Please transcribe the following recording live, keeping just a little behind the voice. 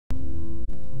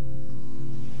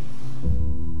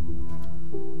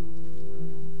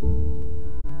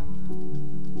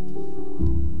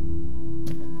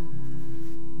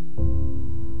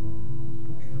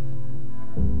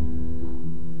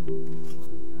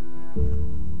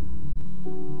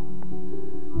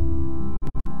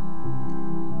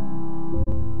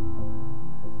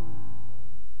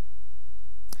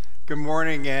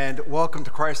morning and welcome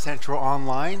to Christ Central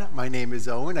Online. My name is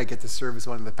Owen. I get to serve as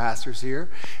one of the pastors here.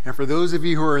 And for those of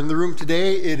you who are in the room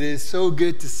today, it is so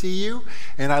good to see you.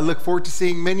 And I look forward to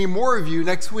seeing many more of you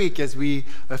next week as we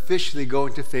officially go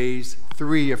into phase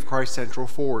 3 of Christ Central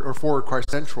Forward Christ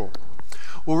Central.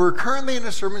 Well, we're currently in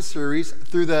a sermon series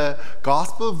through the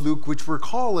Gospel of Luke, which we're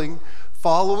calling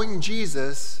Following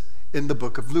Jesus in the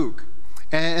Book of Luke.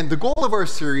 And the goal of our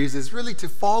series is really to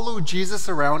follow Jesus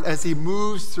around as he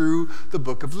moves through the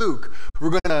book of Luke. We're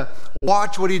going to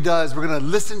watch what he does. We're going to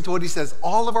listen to what he says.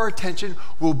 All of our attention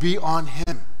will be on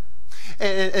him.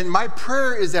 And my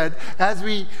prayer is that as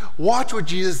we watch what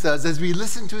Jesus does, as we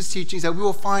listen to his teachings, that we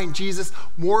will find Jesus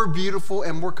more beautiful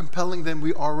and more compelling than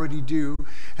we already do,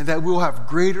 and that we will have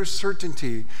greater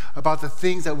certainty about the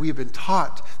things that we have been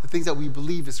taught, the things that we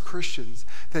believe as Christians,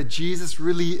 that Jesus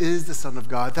really is the Son of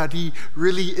God, that he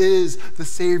really is the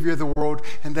Savior of the world,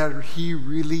 and that he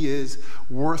really is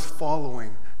worth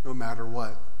following no matter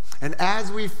what. And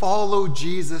as we follow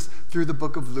Jesus through the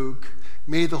book of Luke,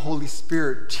 may the Holy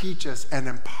Spirit teach us and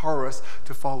empower us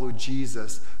to follow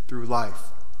Jesus through life.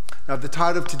 Now, the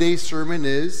title of today's sermon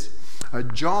is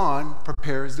John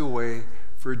Prepares the Way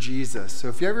for Jesus. So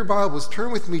if you have your Bibles,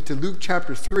 turn with me to Luke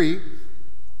chapter 3,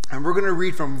 and we're going to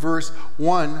read from verse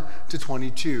 1 to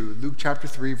 22. Luke chapter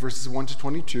 3, verses 1 to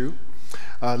 22.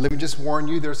 Let me just warn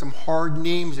you, there's some hard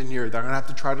names in here that I'm going to have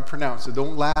to try to pronounce, so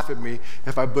don't laugh at me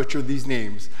if I butcher these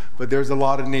names. But there's a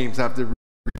lot of names I have to read.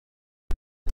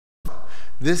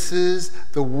 This is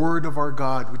the word of our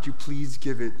God. Would you please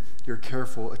give it your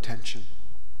careful attention?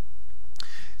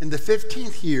 In the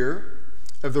 15th year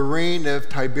of the reign of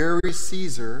Tiberius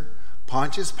Caesar,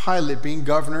 Pontius Pilate being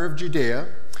governor of Judea,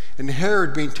 and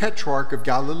Herod being tetrarch of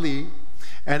Galilee,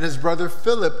 and his brother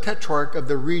Philip tetrarch of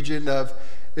the region of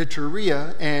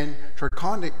Iturea and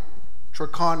Trachonitis,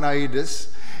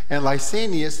 and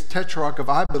Lysanias tetrarch of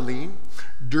Abilene,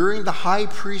 during the high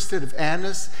priesthood of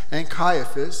Annas and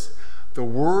Caiaphas, the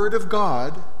word of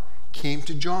God came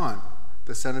to John,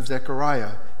 the son of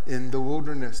Zechariah, in the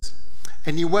wilderness.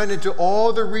 And he went into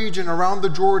all the region around the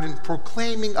Jordan,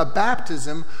 proclaiming a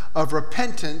baptism of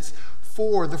repentance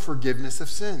for the forgiveness of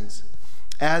sins.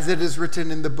 As it is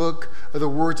written in the book of the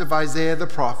words of Isaiah the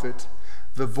prophet,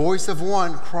 the voice of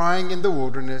one crying in the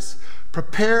wilderness,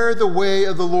 prepare the way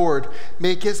of the Lord,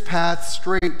 make his path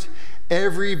straight.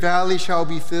 Every valley shall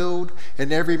be filled,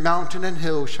 and every mountain and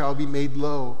hill shall be made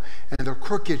low, and the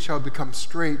crooked shall become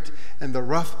straight, and the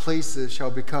rough places shall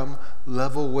become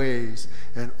level ways,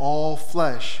 and all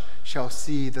flesh shall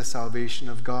see the salvation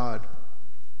of God.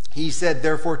 He said,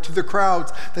 therefore, to the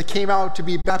crowds that came out to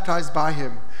be baptized by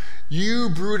him, you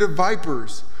brood of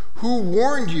vipers, who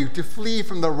warned you to flee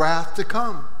from the wrath to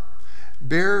come?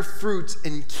 Bear fruits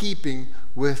in keeping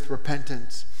with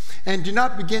repentance. And do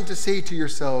not begin to say to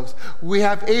yourselves, we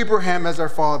have Abraham as our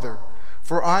father.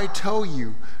 For I tell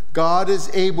you, God is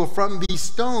able from these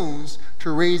stones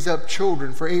to raise up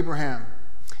children for Abraham.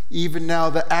 Even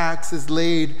now the axe is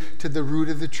laid to the root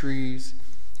of the trees,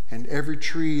 and every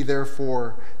tree,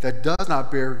 therefore, that does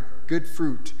not bear good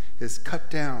fruit is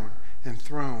cut down and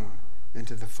thrown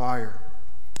into the fire.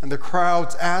 And the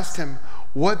crowds asked him,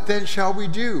 what then shall we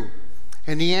do?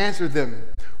 And he answered them,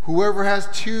 whoever has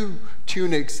 2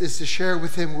 tunics is to share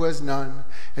with him who has none,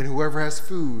 and whoever has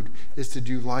food is to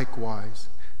do likewise.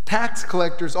 Tax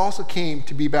collectors also came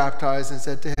to be baptized and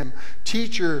said to him,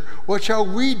 Teacher, what shall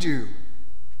we do?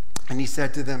 And he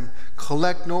said to them,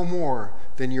 collect no more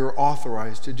than you are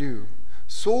authorized to do.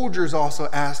 Soldiers also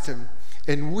asked him,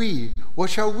 and we, what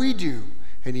shall we do?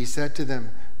 And he said to them,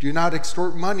 do not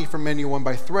extort money from anyone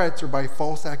by threats or by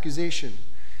false accusation,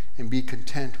 and be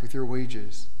content with your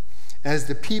wages. As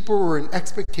the people were in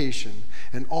expectation,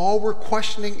 and all were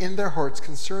questioning in their hearts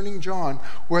concerning John,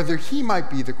 whether he might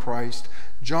be the Christ,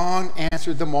 John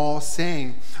answered them all,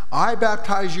 saying, I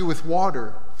baptize you with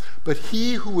water, but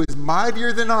he who is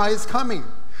mightier than I is coming,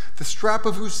 the strap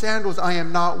of whose sandals I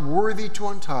am not worthy to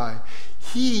untie.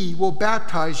 He will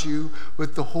baptize you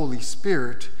with the Holy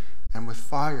Spirit and with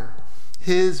fire.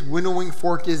 His winnowing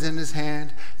fork is in his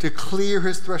hand to clear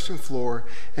his threshing floor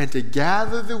and to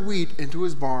gather the wheat into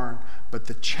his barn, but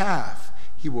the chaff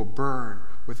he will burn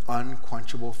with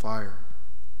unquenchable fire.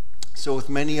 So with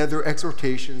many other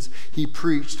exhortations, he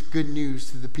preached good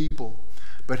news to the people.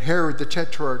 But Herod the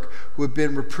tetrarch, who had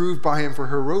been reproved by him for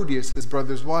Herodias, his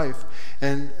brother's wife,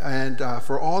 and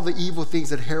for all the evil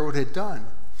things that Herod had done,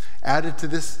 added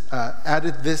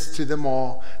this to them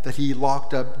all, that he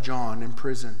locked up John in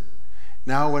prison.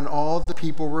 Now when all the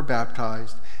people were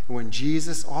baptized, and when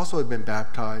Jesus also had been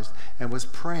baptized and was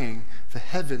praying, the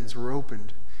heavens were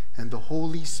opened, and the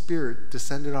Holy Spirit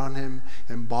descended on him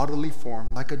in bodily form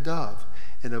like a dove,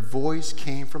 and a voice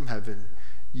came from heaven,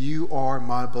 "You are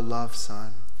my beloved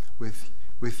Son.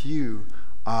 With you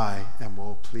I am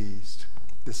well pleased."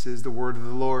 This is the word of the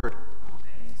Lord.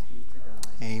 Thanks be to God.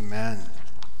 Amen.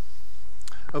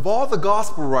 Of all the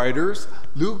gospel writers,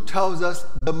 Luke tells us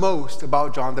the most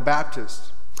about John the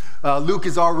Baptist. Luke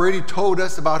has already told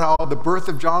us about how the birth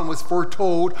of John was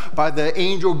foretold by the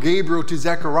angel Gabriel to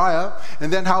Zechariah,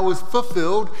 and then how it was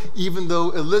fulfilled even though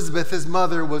Elizabeth, his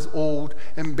mother, was old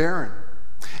and barren.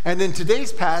 And in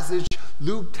today's passage,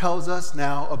 Luke tells us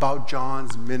now about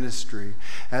John's ministry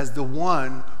as the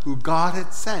one who God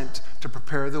had sent to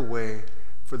prepare the way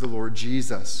for the Lord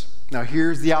Jesus. Now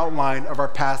here's the outline of our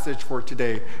passage for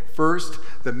today. First,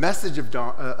 the message of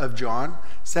John.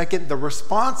 Second, the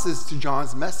responses to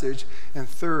John's message. And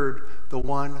third, the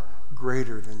one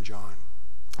greater than John.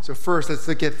 So first, let's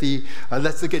look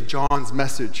at John's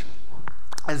message.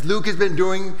 As Luke has been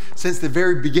doing since the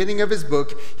very beginning of his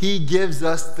book, he gives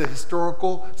us the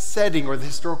historical setting or the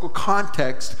historical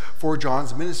context for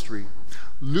John's ministry.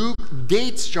 Luke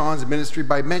dates John's ministry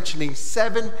by mentioning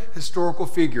 7 historical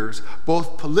figures,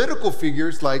 both political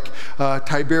figures like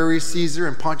Tiberius Caesar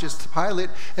and Pontius Pilate,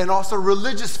 and also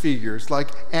religious figures like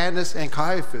Annas and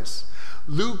Caiaphas.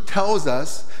 Luke tells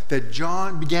us that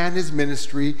John began his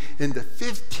ministry in the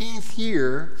 15th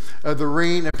year of the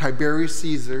reign of Tiberius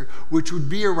Caesar, which would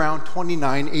be around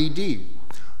 29 AD.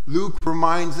 Luke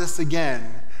reminds us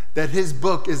again that his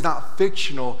book is not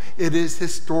fictional, it is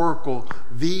historical.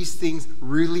 These things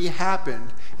really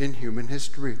happened in human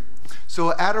history.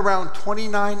 So at around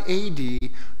 29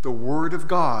 AD, the word of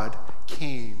God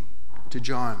came to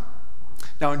John.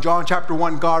 Now in John chapter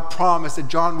 1, God promised that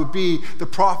John would be the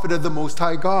prophet of the Most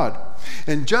High God.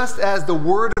 And just as the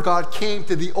word of God came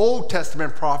to the Old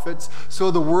Testament prophets, so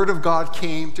the word of God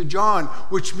came to John,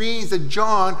 which means that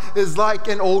John is like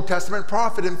an Old Testament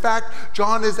prophet. In fact,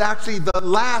 John is actually the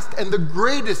last and the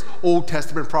greatest Old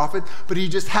Testament prophet, but he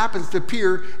just happens to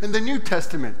appear in the New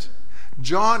Testament.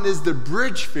 John is the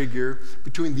bridge figure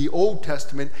between the Old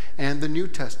Testament and the New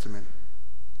Testament.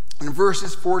 In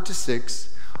verses 4 to 6,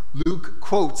 Luke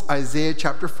quotes Isaiah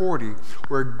chapter 40,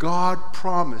 where God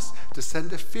promised to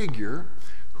send a figure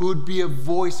who would be a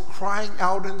voice crying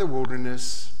out in the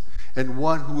wilderness and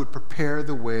one who would prepare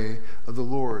the way of the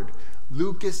Lord.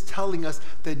 Luke is telling us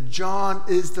that John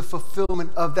is the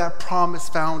fulfillment of that promise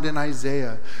found in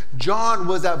Isaiah. John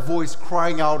was that voice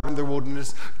crying out in the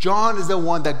wilderness. John is the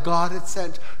one that God had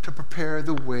sent to prepare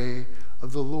the way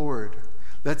of the Lord.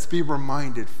 Let's be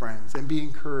reminded, friends, and be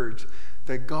encouraged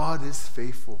that God is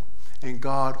faithful and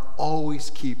God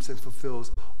always keeps and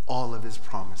fulfills all of his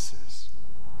promises.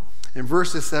 In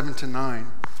verses 7 to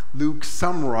 9, Luke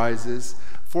summarizes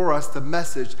for us the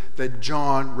message that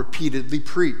John repeatedly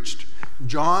preached.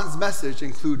 John's message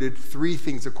included 3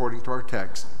 things according to our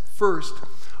text. First,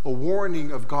 a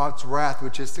warning of God's wrath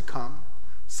which is to come.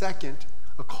 Second,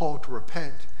 a call to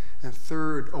repent. And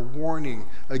third, a warning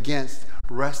against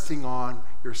resting on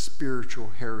your spiritual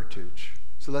heritage.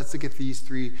 So let's look at these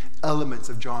 3 elements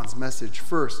of John's message.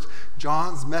 First,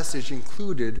 John's message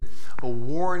included a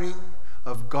warning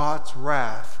of God's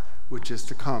wrath which is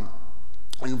to come.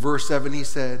 In verse 7 he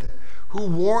said, "Who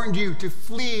warned you to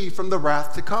flee from the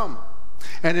wrath to come?"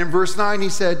 And in verse 9 he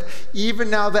said, "Even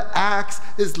now the axe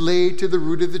is laid to the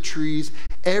root of the trees.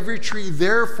 Every tree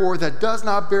therefore that does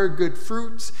not bear good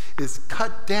fruits is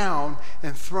cut down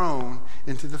and thrown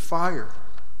into the fire."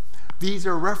 These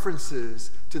are references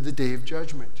to the day of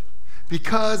judgment.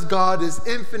 Because God is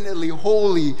infinitely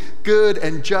holy, good,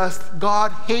 and just,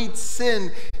 God hates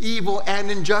sin, evil, and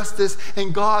injustice,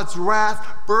 and God's wrath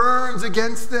burns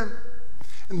against them.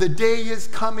 And the day is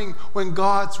coming when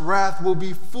God's wrath will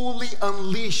be fully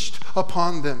unleashed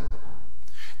upon them.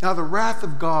 Now, the wrath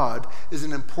of God is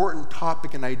an important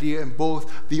topic and idea in both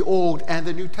the Old and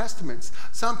the New Testaments.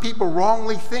 Some people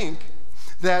wrongly think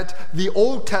that the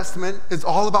Old Testament is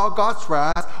all about God's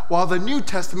wrath, while the New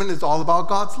Testament is all about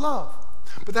God's love.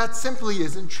 But that simply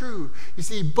isn't true. You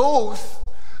see, both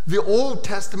the Old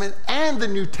Testament and the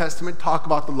New Testament talk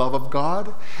about the love of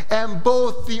God, and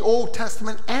both the Old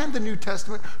Testament and the New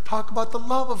Testament talk about the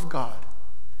love of God.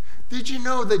 Did you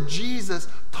know that Jesus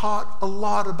taught a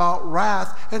lot about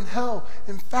wrath and hell?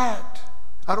 In fact,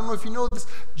 I don't know if you know this,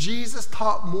 Jesus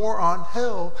taught more on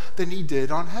hell than he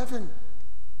did on heaven.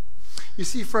 You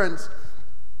see, friends,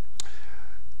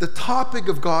 the topic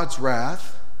of God's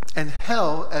wrath and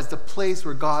hell as the place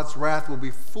where God's wrath will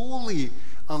be fully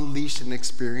unleashed and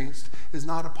experienced is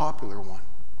not a popular one.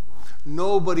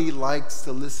 Nobody likes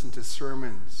to listen to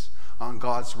sermons on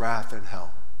God's wrath and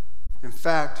hell. In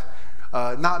fact,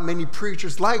 Not many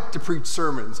preachers like to preach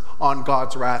sermons on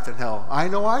God's wrath and hell. I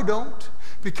know I don't,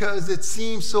 because it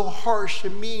seems so harsh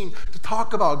and mean to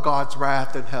talk about God's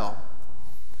wrath and hell.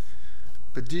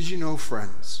 But did you know,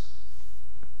 friends,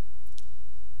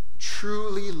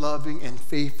 truly loving and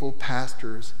faithful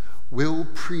pastors will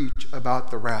preach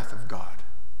about the wrath of God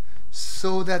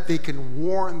so that they can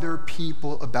warn their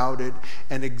people about it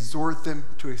and exhort them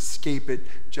to escape it,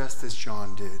 just as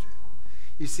John did.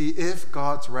 You see, if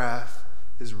God's wrath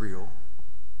is real,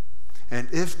 and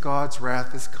if God's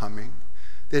wrath is coming,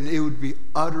 then it would be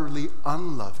utterly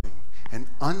unloving and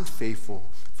unfaithful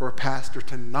for a pastor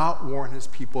to not warn his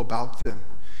people about them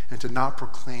and to not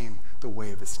proclaim the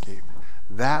way of escape.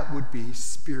 That would be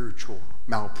spiritual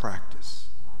malpractice.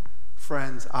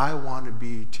 Friends, I want to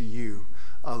be to you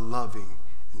a loving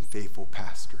and faithful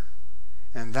pastor.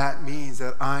 And that means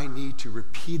that I need to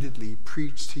repeatedly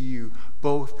preach to you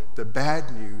both the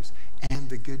bad news and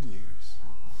the good news.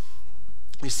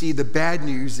 You see, the bad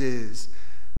news is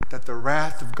that the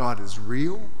wrath of God is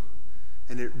real,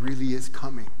 and it really is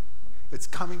coming. It's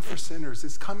coming for sinners.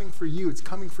 It's coming for you. It's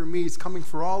coming for me. It's coming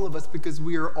for all of us, because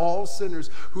we are all sinners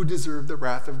who deserve the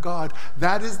wrath of God.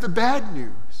 That is the bad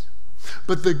news.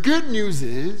 But the good news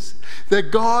is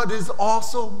that God is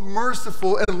also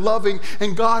merciful and loving,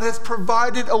 and God has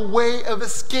provided a way of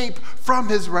escape from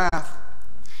his wrath.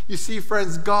 You see,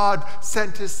 friends, God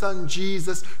sent his son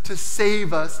Jesus to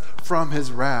save us from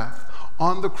his wrath.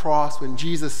 On the cross, when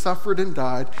Jesus suffered and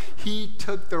died, he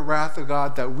took the wrath of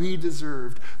God that we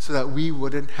deserved so that we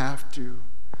wouldn't have to.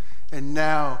 And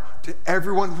now, to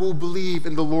everyone who will believe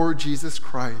in the Lord Jesus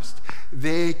Christ,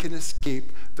 they can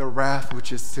escape the wrath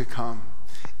which is to come.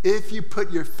 If you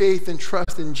put your faith and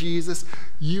trust in Jesus,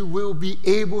 you will be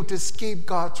able to escape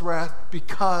God's wrath,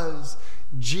 because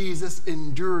Jesus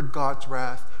endured God's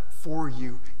wrath for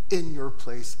you in your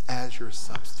place as your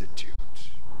substitute.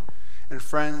 And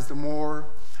friends, the more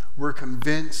we're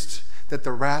convinced that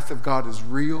the wrath of God is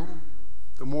real,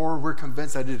 the more we're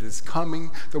convinced that it is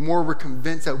coming, the more we're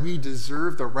convinced that we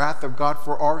deserve the wrath of God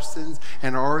for our sins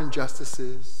and our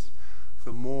injustices,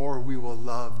 the more we will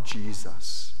love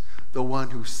Jesus, the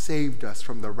one who saved us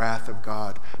from the wrath of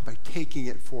God by taking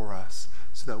it for us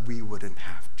so that we wouldn't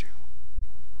have to.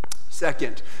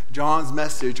 Second, John's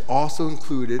message also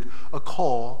included a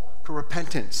call to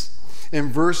repentance.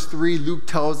 In verse 3, Luke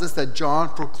tells us that John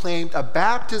proclaimed a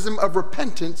baptism of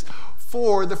repentance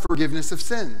for the forgiveness of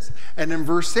sins. And in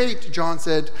verse 8, John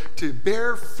said to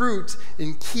bear fruit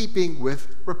in keeping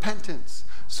with repentance.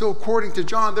 So according to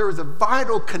John, there is a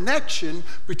vital connection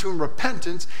between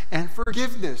repentance and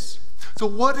forgiveness. So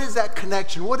what is that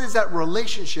connection? What is that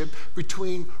relationship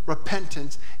between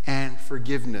repentance and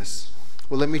forgiveness?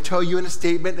 Well, let me tell you in a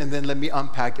statement, and then let me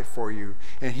unpack it for you.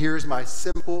 And here's my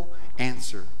simple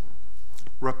answer.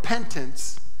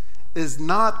 Repentance is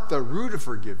not the root of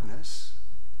forgiveness,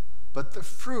 but the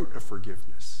fruit of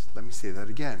forgiveness. Let me say that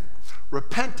again.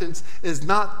 Repentance is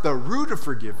not the root of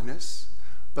forgiveness,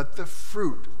 but the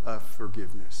fruit of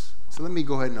forgiveness. So let me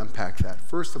go ahead and unpack that.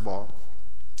 First of all,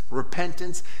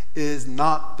 repentance is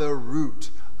not the root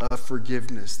of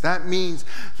forgiveness. That means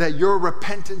that your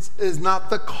repentance is not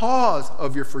the cause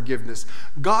of your forgiveness.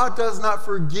 God does not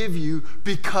forgive you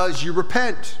because you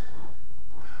repent.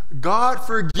 God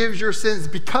forgives your sins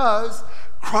because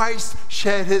Christ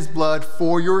shed his blood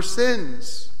for your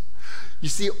sins. You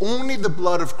see, only the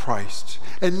blood of Christ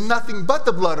and nothing but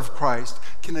the blood of Christ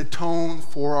can atone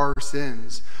for our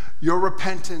sins. Your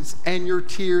repentance and your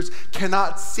tears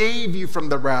cannot save you from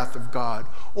the wrath of God.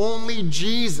 Only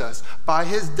Jesus, by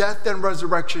his death and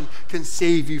resurrection, can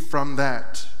save you from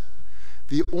that.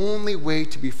 The only way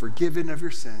to be forgiven of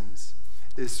your sins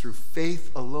is through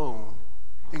faith alone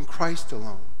in Christ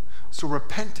alone. So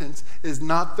repentance is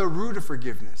not the root of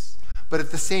forgiveness. But at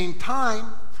the same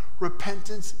time,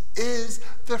 repentance is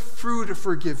the fruit of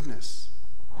forgiveness.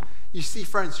 You see,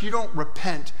 friends, you don't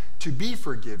repent to be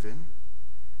forgiven.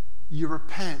 You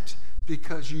repent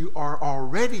because you are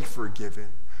already forgiven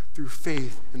through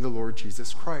faith in the Lord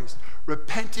Jesus Christ.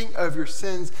 Repenting of your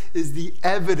sins is the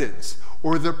evidence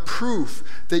or the proof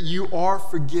that you are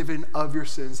forgiven of your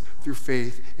sins through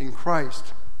faith in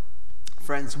Christ.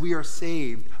 Friends, we are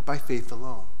saved by faith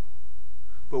alone,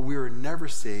 but we are never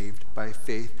saved by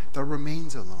faith that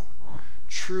remains alone.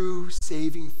 True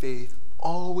saving faith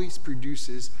always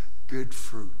produces good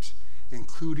fruit,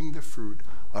 including the fruit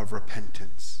of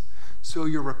repentance. So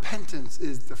your repentance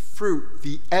is the fruit,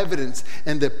 the evidence,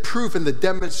 and the proof and the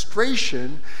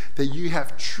demonstration that you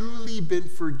have truly been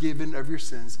forgiven of your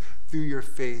sins through your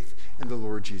faith in the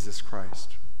Lord Jesus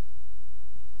Christ.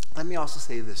 Let me also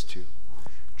say this too.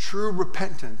 True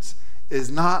repentance is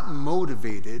not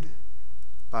motivated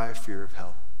by a fear of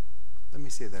hell. Let me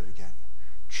say that again.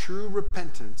 True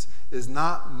repentance is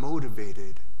not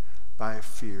motivated by a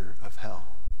fear of hell.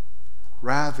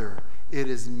 Rather, it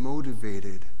is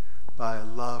motivated by a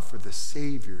love for the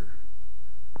Savior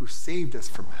who saved us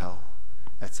from hell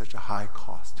at such a high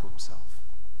cost to himself.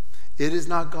 It is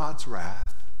not God's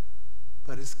wrath,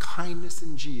 but his kindness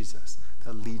in Jesus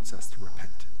that leads us to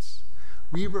repentance.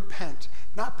 We repent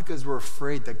not because we're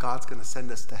afraid that God's going to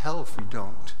send us to hell if we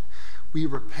don't. We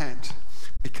repent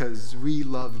because we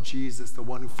love Jesus, the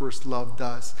one who first loved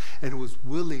us and who was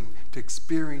willing to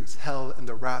experience hell and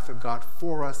the wrath of God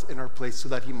for us in our place so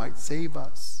that he might save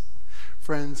us.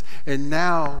 Friends, and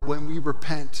now when we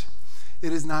repent,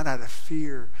 it is not out of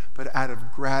fear, but out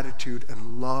of gratitude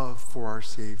and love for our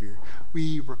Savior.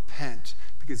 We repent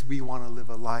because we want to live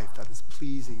a life that is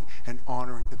pleasing and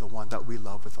honoring to the one that we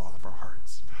love with all of our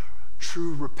hearts.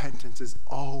 True repentance is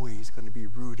always going to be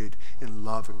rooted in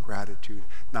love and gratitude,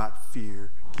 not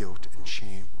fear, guilt, and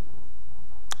shame.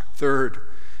 Third,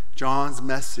 John's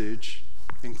message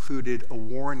included a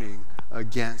warning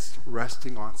against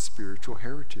resting on spiritual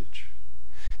heritage.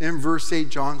 In verse 8,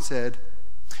 John said,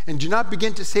 "And do not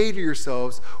begin to say to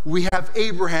yourselves, we have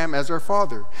Abraham as our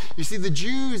father." You see, the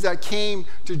Jews that came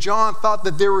to John thought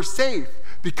that they were safe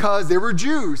because they were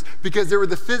Jews, because they were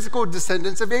the physical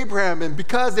descendants of Abraham. And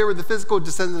because they were the physical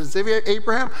descendants of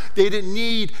Abraham, they didn't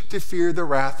need to fear the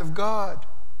wrath of God.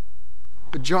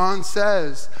 But John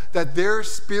says that their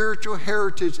spiritual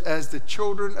heritage as the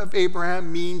children of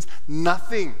Abraham means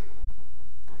nothing.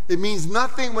 It means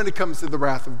nothing when it comes to the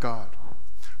wrath of God.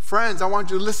 Friends, I want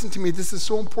you to listen to me. This is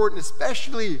so important,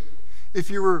 especially if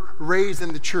you were raised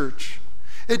in the church.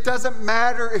 It doesn't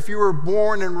matter if you were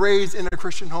born and raised in a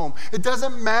Christian home. It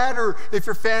doesn't matter if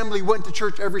your family went to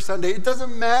church every Sunday. It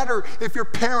doesn't matter if your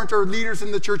parents are leaders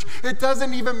in the church. It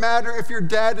doesn't even matter if your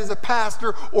dad is a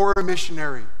pastor or a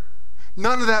missionary.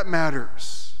 None of that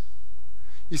matters.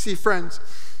 You see, friends,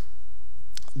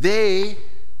 they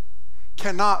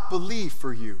cannot believe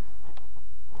for you.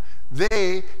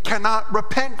 They cannot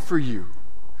repent for you.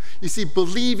 You see,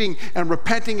 believing and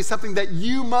repenting is something that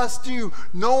you must do.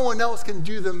 No one else can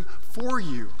do them for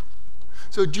you.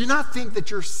 So do not think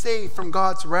that you're safe from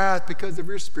God's wrath because of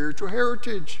your spiritual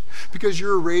heritage, because you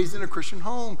were raised in a Christian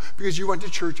home, because you went to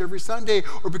church every Sunday,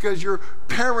 or because your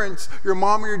parents, your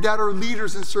mom or your dad are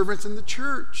leaders and servants in the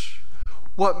church.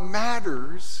 What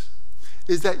matters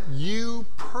is that you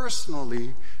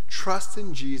personally trust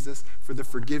in Jesus for the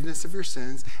forgiveness of your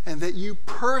sins, and that you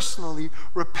personally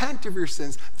repent of your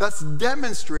sins, thus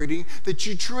demonstrating that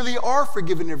you truly are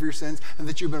forgiven of your sins and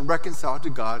that you've been reconciled to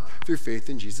God through faith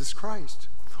in Jesus Christ.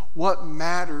 What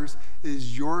matters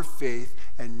is your faith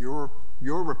and your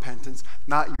repentance,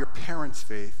 not your parents'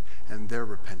 faith and their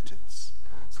repentance.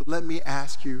 So let me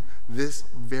ask you this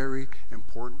very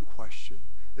important question,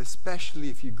 especially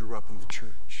if you grew up in the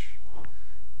church.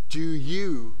 Do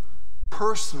you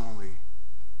personally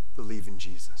believe in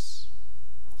Jesus?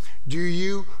 Do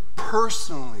you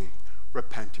personally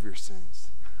repent of your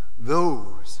sins?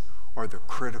 Those are the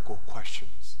critical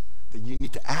questions that you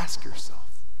need to ask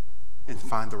yourself and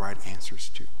find the right answers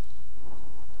to.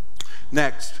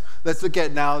 Next, let's look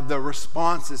at now the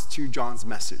responses to John's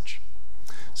message.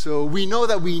 So we know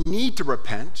that we need to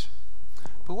repent,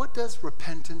 but what does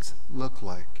repentance look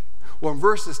like? Well, in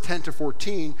verses 10 to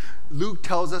 14, Luke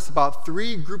tells us about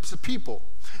three groups of people.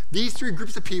 These three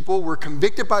groups of people were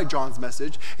convicted by John's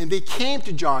message, and they came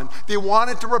to John. They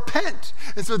wanted to repent.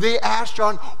 And so they asked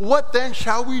John, what then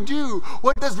shall we do?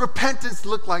 What does repentance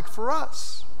look like for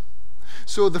us?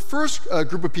 So the first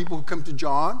group of people who come to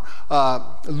John,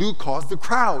 Luke calls the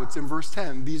crowds in verse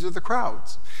 10. These are the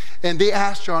crowds. And they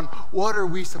asked John, what are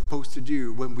we supposed to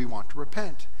do when we want to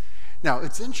repent? Now,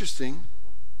 it's interesting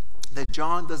that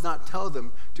John does not tell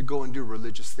them to go and do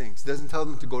religious things. He doesn't tell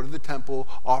them to go to the temple,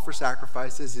 offer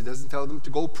sacrifices. He doesn't tell them to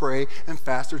go pray and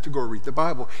fast or to go read the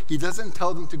Bible. He doesn't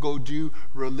tell them to go do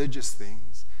religious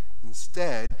things.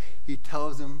 Instead, he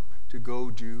tells them to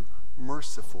go do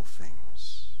merciful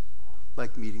things,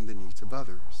 like meeting the needs of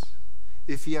others.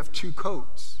 If you have 2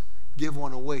 coats, give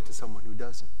one away to someone who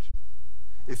doesn't.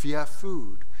 If you have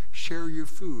food, share your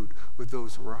food with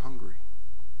those who are hungry.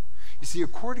 You see,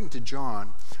 according to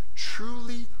John,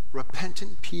 truly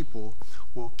repentant people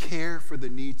will care for the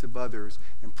needs of others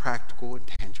in practical and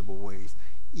tangible ways,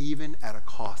 even at a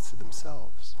cost to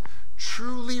themselves.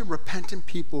 Truly repentant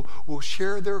people will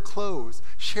share their clothes,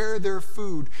 share their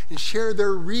food, and share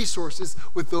their resources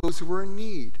with those who are in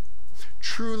need.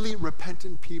 Truly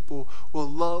repentant people will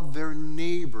love their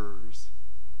neighbors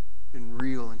in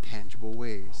real and tangible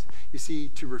ways. You see,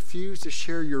 to refuse to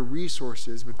share your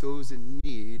resources with those in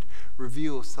need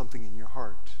reveals something in your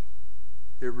heart.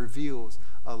 It reveals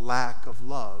a lack of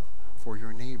love for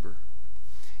your neighbor.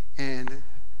 And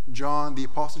John, the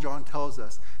Apostle John, tells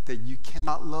us that you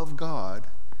cannot love God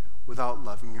without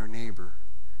loving your neighbor.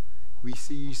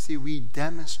 We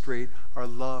demonstrate our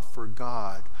love for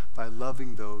God by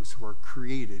loving those who are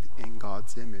created in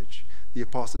God's image. The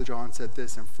Apostle John said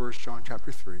this in 1 John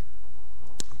chapter 3.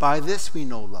 By this we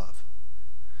know love,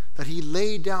 that he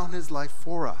laid down his life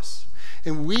for us.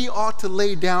 And we ought to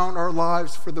lay down our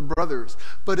lives for the brothers.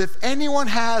 But if anyone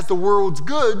has the world's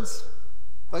goods,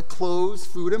 like clothes,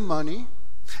 food, and money,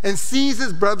 and sees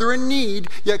his brother in need,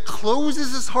 yet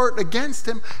closes his heart against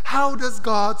him, how does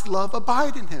God's love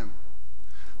abide in him?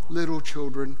 Little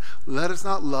children, let us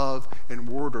not love in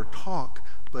word or talk,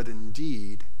 but in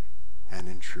deed and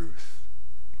in truth.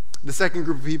 The second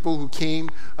group of people who came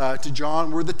to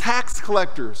John were the tax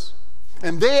collectors.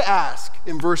 And they ask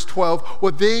in verse 12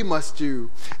 what they must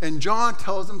do. And John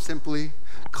tells them simply,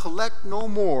 collect no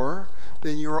more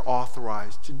than you are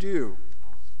authorized to do.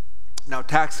 Now,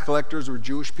 tax collectors were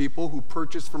Jewish people who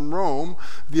purchased from Rome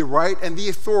the right and the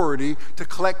authority to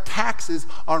collect taxes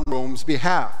on Rome's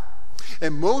behalf.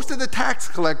 And most of the tax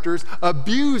collectors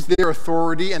abused their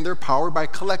authority and their power by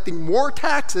collecting more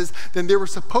taxes than they were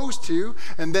supposed to,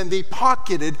 and then they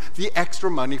pocketed the extra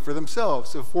money for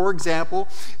themselves. So, for example,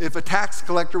 if a tax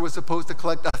collector was supposed to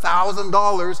collect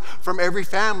 $1,000 from every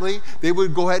family, they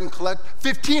would go ahead and collect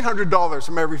 $1,500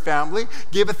 from every family,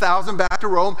 give $1,000 back to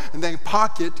Rome, and then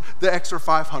pocket the extra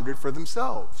 $500 for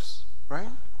themselves, right?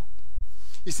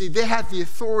 You see, they had the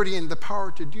authority and the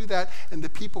power to do that, and the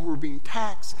people who were being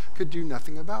taxed could do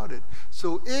nothing about it.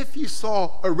 So if you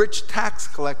saw a rich tax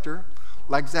collector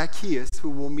like Zacchaeus,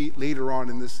 who we'll meet later on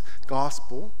in this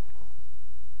gospel,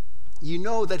 you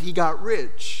know that he got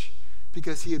rich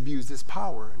because he abused his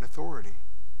power and authority.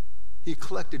 He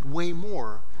collected way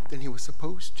more than he was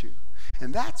supposed to.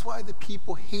 And that's why the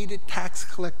people hated tax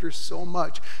collectors so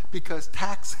much, because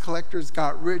tax collectors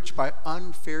got rich by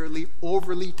unfairly,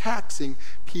 overly taxing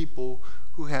people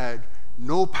who had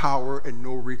no power and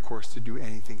no recourse to do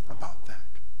anything about that.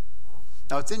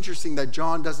 Now, it's interesting that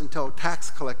John doesn't tell tax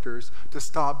collectors to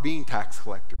stop being tax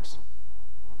collectors.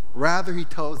 Rather, he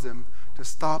tells them to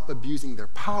stop abusing their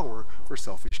power for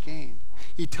selfish gain.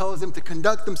 He tells them to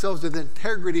conduct themselves with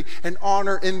integrity and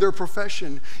honor in their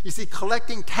profession. You see,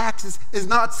 collecting taxes is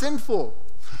not sinful,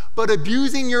 but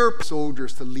abusing your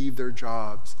soldiers to leave their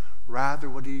jobs. Rather,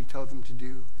 what did he tell them to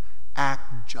do?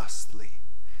 Act justly,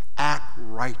 act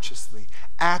righteously,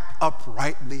 act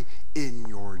uprightly in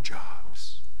your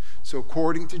jobs. So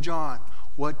according to John,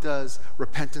 what does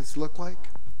repentance look like?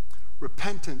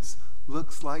 Repentance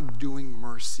looks like doing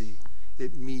mercy.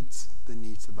 It meets the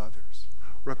needs of others.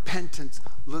 Repentance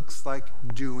looks like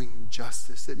doing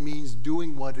justice. It means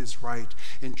doing what is right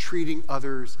and treating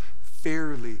others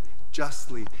fairly,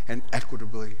 justly, and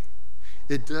equitably.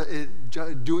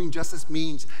 Doing justice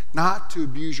means not to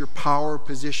abuse your power,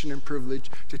 position, and privilege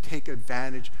to take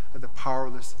advantage of the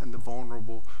powerless and the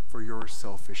vulnerable for your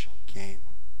selfish gain.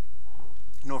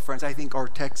 You know, friends, I think our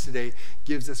text today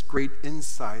gives us great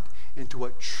insight into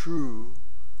what true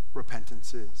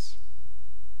repentance is.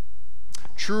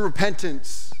 True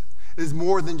repentance is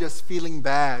more than just feeling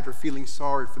bad or feeling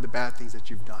sorry for the bad things that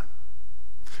you've done.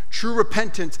 True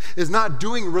repentance is not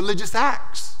doing religious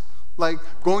acts like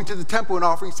going to the temple and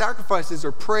offering sacrifices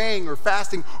or praying or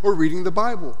fasting or reading the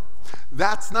Bible.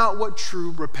 That's not what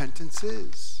true repentance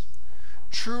is.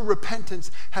 True repentance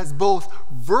has both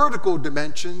vertical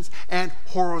dimensions and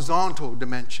horizontal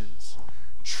dimensions.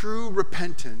 True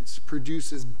repentance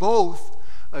produces both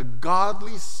a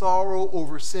godly sorrow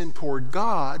over sin toward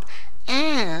God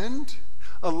and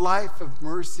a life of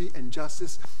mercy and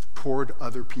justice toward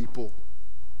other people.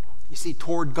 You see,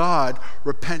 toward God,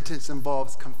 repentance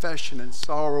involves confession and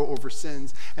sorrow over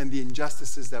sins and the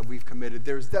injustices that we've committed.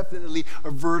 There's definitely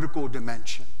a vertical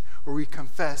dimension where we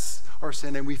confess our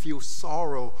sin and we feel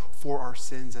sorrow for our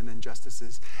sins and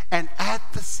injustices. And at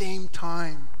the same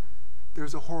time,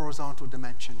 there's a horizontal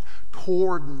dimension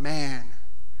toward man.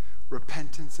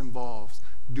 Repentance involves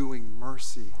doing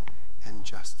mercy and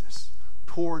justice.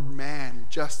 Toward man,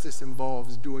 justice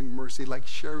involves doing mercy, like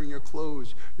sharing your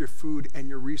clothes, your food, and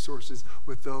your resources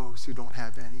with those who don't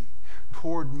have any.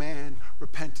 Toward man,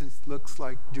 repentance looks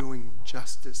like doing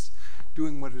justice,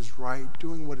 doing what is right,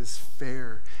 doing what is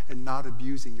fair, and not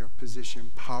abusing your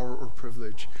position, power, or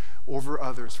privilege over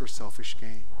others for selfish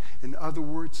gain. In other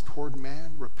words, toward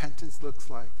man, repentance looks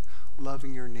like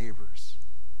loving your neighbors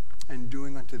and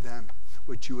doing unto them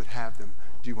what you would have them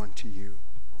do unto you.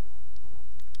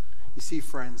 You see,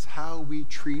 friends, how we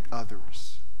treat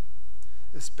others,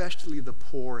 especially the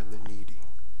poor and the needy,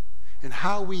 and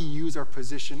how we use our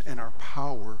position and our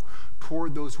power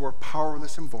toward those who are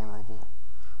powerless and vulnerable,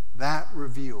 that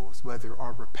reveals whether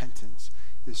our repentance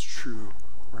is true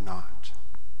or not.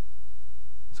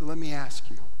 So let me ask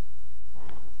you,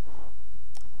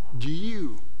 do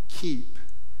you keep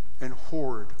and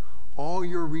hoard all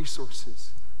your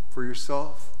resources for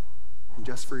yourself and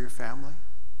just for your family?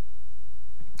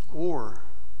 Or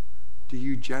do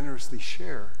you generously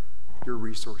share your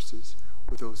resources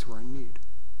with those who are in need?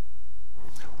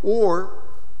 Or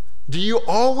do you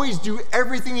always do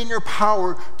everything in your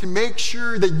power to make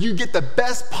sure that you get the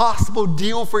best possible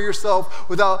deal for yourself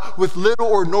with little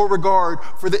or no regard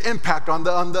for the impact on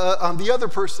the other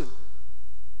person?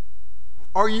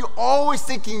 Are you always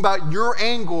thinking about your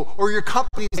angle or your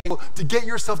company's angle to get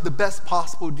yourself the best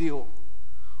possible deal?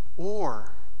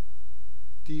 Or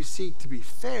do you seek to be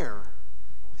fair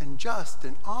and just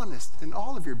and honest in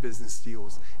all of your business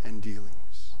deals and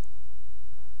dealings?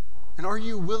 And are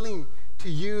you willing to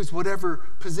use whatever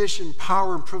position,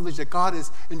 power, and privilege that God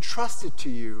has entrusted to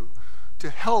you to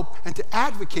help and to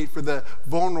advocate for the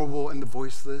vulnerable and the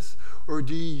voiceless? Or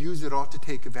do you use it all to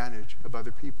take advantage of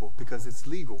other people because it's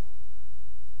legal?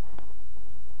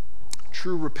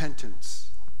 True repentance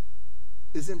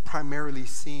isn't primarily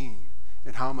seen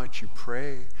in how much you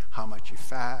pray, how much you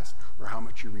fast, or how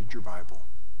much you read your Bible.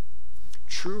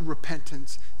 True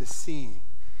repentance is seen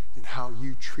in how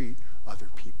you treat other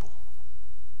people.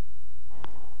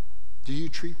 Do you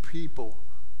treat people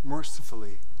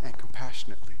mercifully and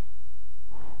compassionately?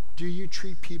 Do you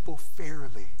treat people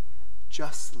fairly,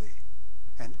 justly,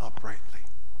 and uprightly?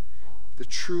 The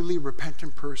truly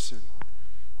repentant person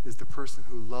is the person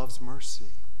who loves mercy.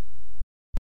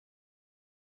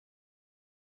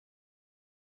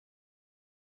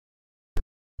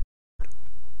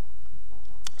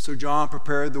 So John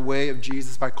prepared the way of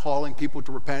Jesus by calling people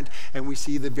to repent, and we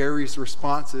see the various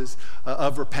responses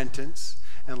of repentance.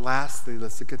 And lastly,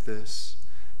 let's look at this.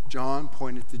 John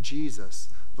pointed to Jesus,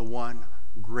 the one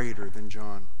greater than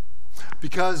John.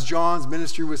 Because John's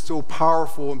ministry was so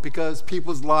powerful and because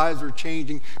people's lives were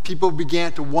changing, people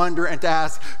began to wonder and to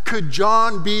ask, could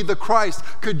John be the Christ?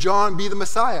 Could John be the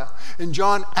Messiah? And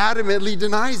John adamantly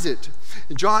denies it.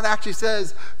 And John actually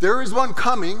says, there is one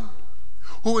coming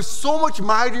who is so much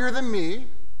mightier than me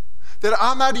that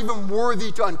I'm not even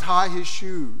worthy to untie his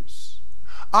shoes.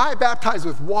 I baptize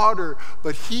with water,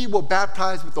 but he will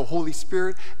baptize with the Holy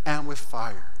Spirit and with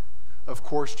fire. Of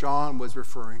course, John was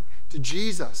referring to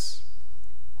Jesus.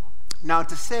 Now,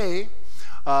 to say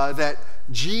that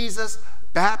Jesus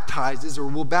baptizes or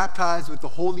will baptize with the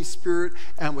Holy Spirit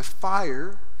and with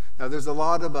fire, now there's a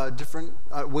lot of different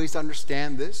ways to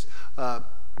understand this. A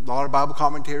lot of Bible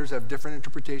commentators have different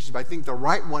interpretations, but I think the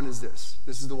right one is this.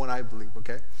 This is the one I believe,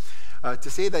 okay? To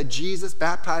say that Jesus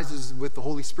baptizes with the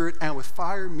Holy Spirit and with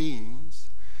fire means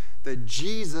that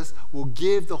Jesus will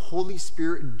give the Holy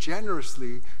Spirit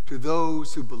generously to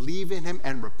those who believe in him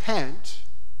and repent,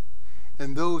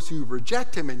 and those who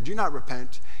reject him and do not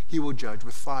repent, he will judge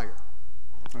with fire.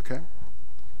 Okay?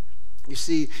 You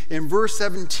see, in verse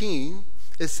 17,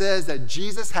 it says that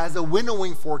Jesus has a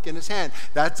winnowing fork in his hand.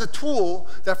 That's a tool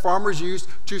that farmers use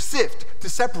to sift, to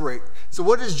separate. So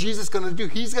what is Jesus going to do?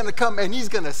 He's going to come and he's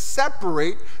going to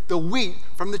separate the wheat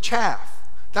from the chaff.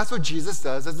 That's what Jesus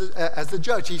does as the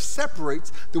judge. He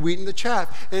separates the wheat and the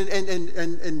chaff.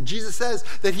 And Jesus says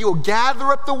that he will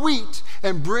gather up the wheat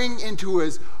and bring into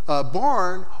his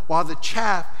barn, while the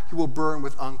chaff he will burn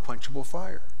with unquenchable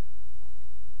fire.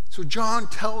 So John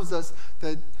tells us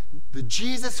that the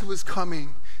Jesus who is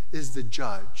coming is the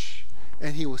judge,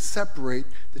 and he will separate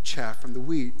the chaff from the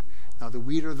wheat. Now, the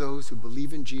wheat are those who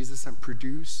believe in Jesus and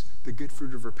produce the good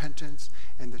fruit of repentance,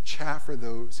 and the chaff are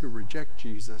those who reject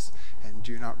Jesus and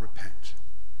do not repent.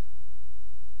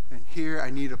 And here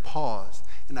I need to pause,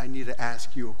 and I need to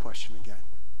ask you a question again.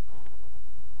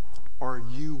 Are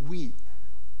you wheat,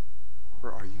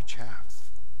 or are you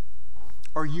chaff?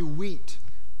 Are you wheat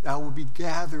that will be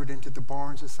gathered into the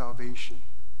barns of salvation,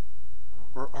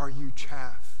 or are you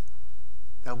chaff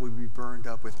that will be burned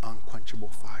up with unquenchable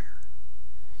fire?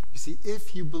 You see,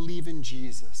 if you believe in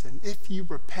Jesus and if you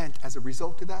repent as a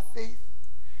result of that faith,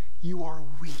 you are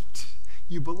wheat.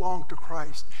 You belong to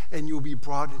Christ and you will be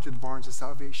brought into the barns of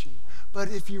salvation. But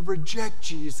if you reject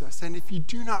Jesus and if you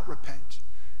do not repent,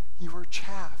 you are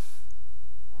chaff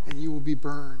and you will be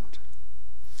burned.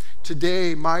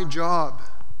 Today, my job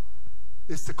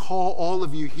is to call all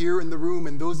of you here in the room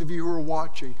and those of you who are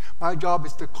watching. My job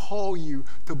is to call you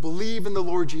to believe in the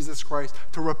Lord Jesus Christ,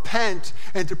 to repent,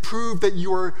 and to prove that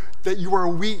you are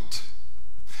wheat.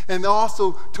 And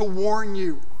also to warn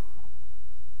you.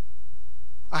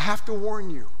 I have to warn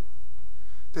you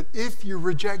that if you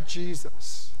reject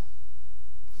Jesus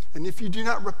and if you do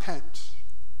not repent,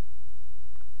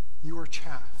 you are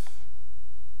chaff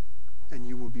and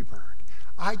you will be burned.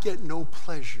 I get no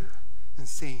pleasure in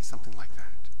saying something like that.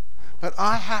 But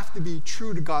I have to be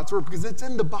true to God's word because it's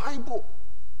in the Bible.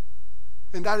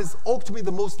 And that is ultimately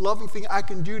the most loving thing I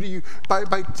can do to you by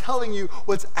telling you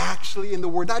what's actually in the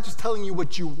Word. Not just telling you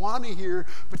what you want to hear,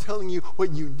 but telling you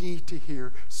what you need to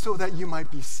hear so that you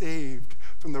might be saved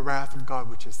from the wrath of God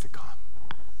which is to come.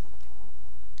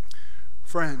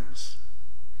 Friends,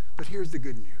 but here's the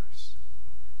good news.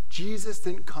 Jesus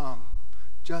didn't come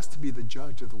just to be the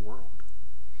judge of the world.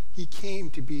 He came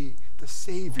to be the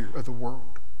Savior of the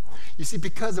world. You see,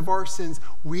 because of our sins,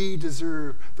 we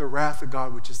deserve the wrath of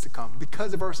God which is to come.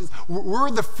 Because of our sins,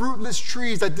 we're the fruitless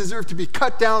trees that deserve to be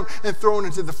cut down and thrown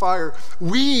into the fire.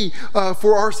 We,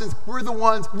 for our sins, we're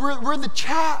the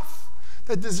chaff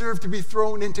that deserve to be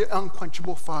thrown into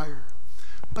unquenchable fire.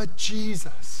 But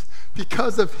Jesus,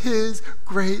 because of his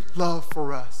great love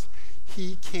for us,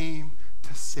 he came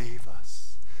to save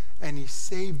us. And he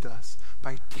saved us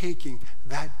by taking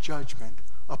that judgment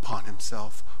upon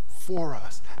himself for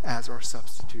us as our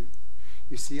substitute.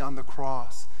 You see, on the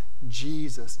cross,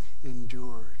 Jesus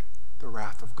endured the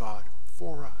wrath of God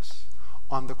for us.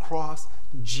 On the cross,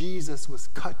 Jesus was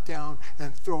cut down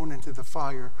and thrown into the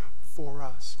fire for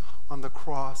us. On the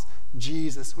cross,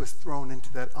 Jesus was thrown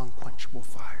into that unquenchable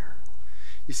fire.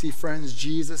 You see, friends,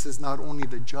 Jesus is not only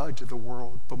the judge of the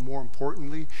world, but more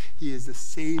importantly, he is the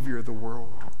Savior of the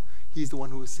world. He's the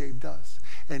one who has saved us.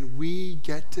 And we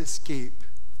get to escape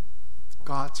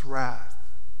God's wrath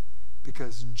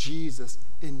because Jesus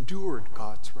endured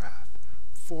God's wrath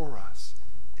for us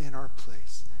in our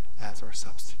place as our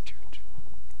substitute.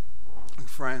 And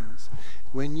friends,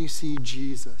 when you see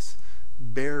Jesus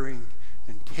bearing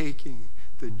and taking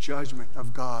the judgment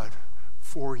of God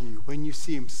for you, when you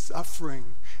see him suffering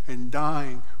and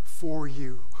dying for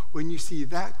you, when you see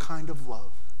that kind of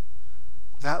love,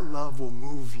 that love will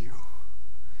move you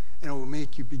and it will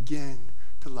make you begin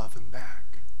to love him back.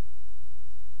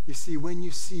 You see, when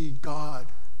you see God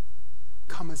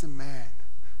come as a man,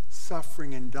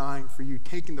 suffering and dying for you,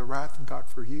 taking the wrath of God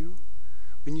for you,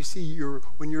 when you see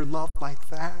when you're loved like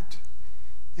that,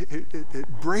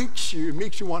 it breaks you. It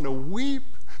makes you want to weep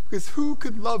because who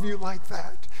could love you like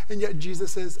that? And yet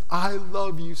Jesus says, I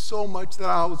love you so much that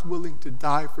I was willing to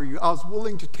die for you. I was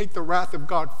willing to take the wrath of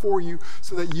God for you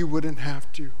so that you wouldn't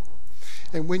have to.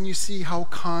 And when you see how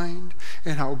kind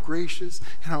and how gracious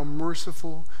and how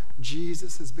merciful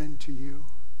Jesus has been to you,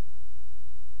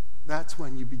 that's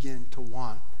when you begin to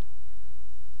want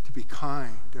to be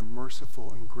kind and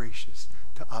merciful and gracious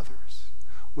to others.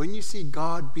 When you see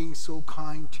God being so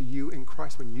kind to you in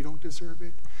Christ when you don't deserve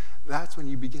it, that's when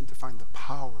you begin to find the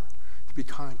power to be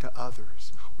kind to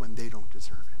others when they don't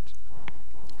deserve it.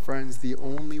 Friends, the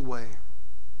only way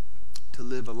to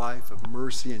live a life of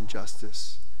mercy and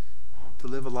justice, to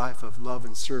live a life of love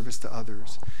and service to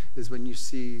others, is when you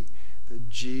see that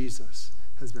Jesus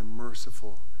has been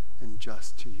merciful and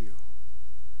just to you.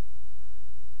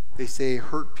 They say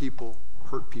hurt people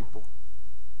hurt people.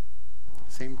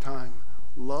 Same time,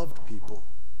 loved people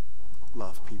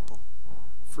love people.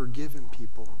 Forgiven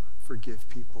people forgive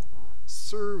people.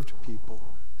 Served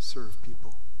people serve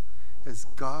people. As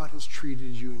God has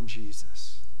treated you in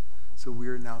Jesus, so we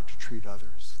are now to treat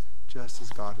others just as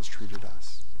God has treated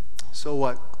us. So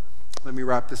what? Let me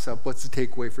wrap this up. What's the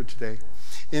takeaway for today?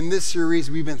 In this series,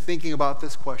 we've been thinking about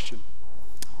this question.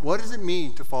 What does it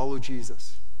mean to follow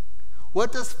Jesus?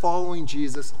 What does following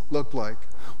Jesus look like?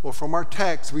 Well, from our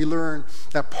text, we learn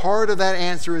that part of that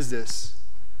answer is this.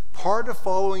 Part of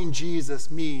following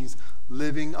Jesus means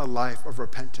living a life of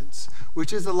repentance,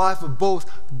 which is a life of both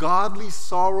godly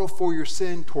sorrow for your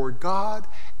sin toward God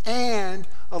and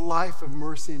a life of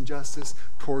mercy and justice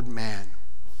toward man.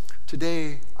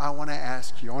 Today, I want to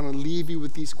ask you, I want to leave you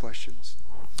with these questions.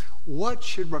 What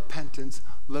should repentance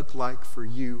look like for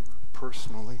you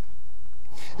personally?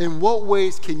 In what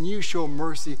ways can you show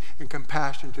mercy and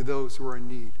compassion to those who are in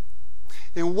need?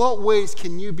 In what ways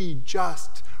can you be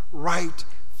just, right,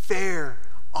 fair,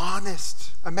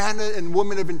 honest, a man and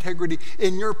woman of integrity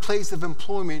in your place of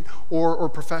employment or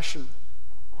profession?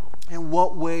 In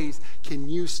what ways can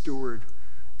you steward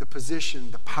the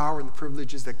position, the power, and the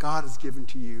privileges that God has given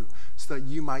to you so that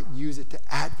you might use it to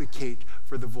advocate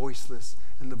for the voiceless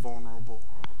and the vulnerable?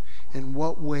 In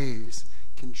what ways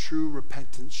can true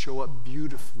repentance show up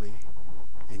beautifully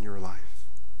in your life?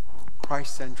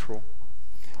 Christ Central,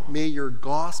 may your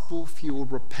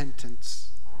gospel-fueled repentance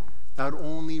not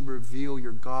only reveal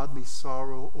your godly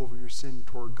sorrow over your sin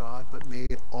toward God, but may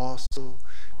it also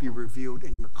be revealed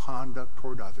in your conduct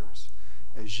toward others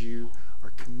as you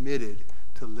are committed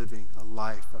to living a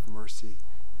life of mercy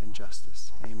and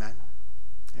justice. Amen.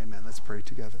 Amen. Let's pray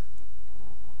together.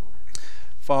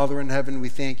 Father in heaven, we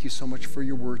thank you so much for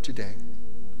your word today.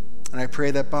 And I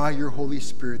pray that by your Holy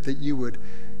Spirit that you would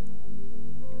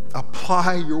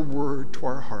apply your word to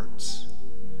our hearts,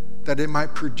 that it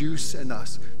might produce in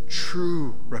us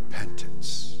true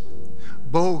repentance,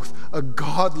 both a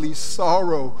godly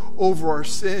sorrow over our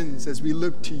sins as we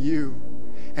look to you,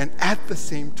 and at the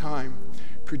same time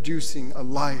producing a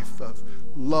life of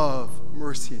love,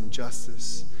 mercy, and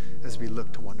justice as we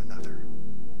look to one another.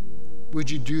 Would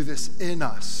you do this in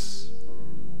us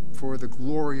for the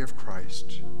glory of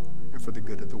Christ and for the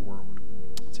good of the world?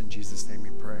 It's in Jesus' name we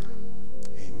pray.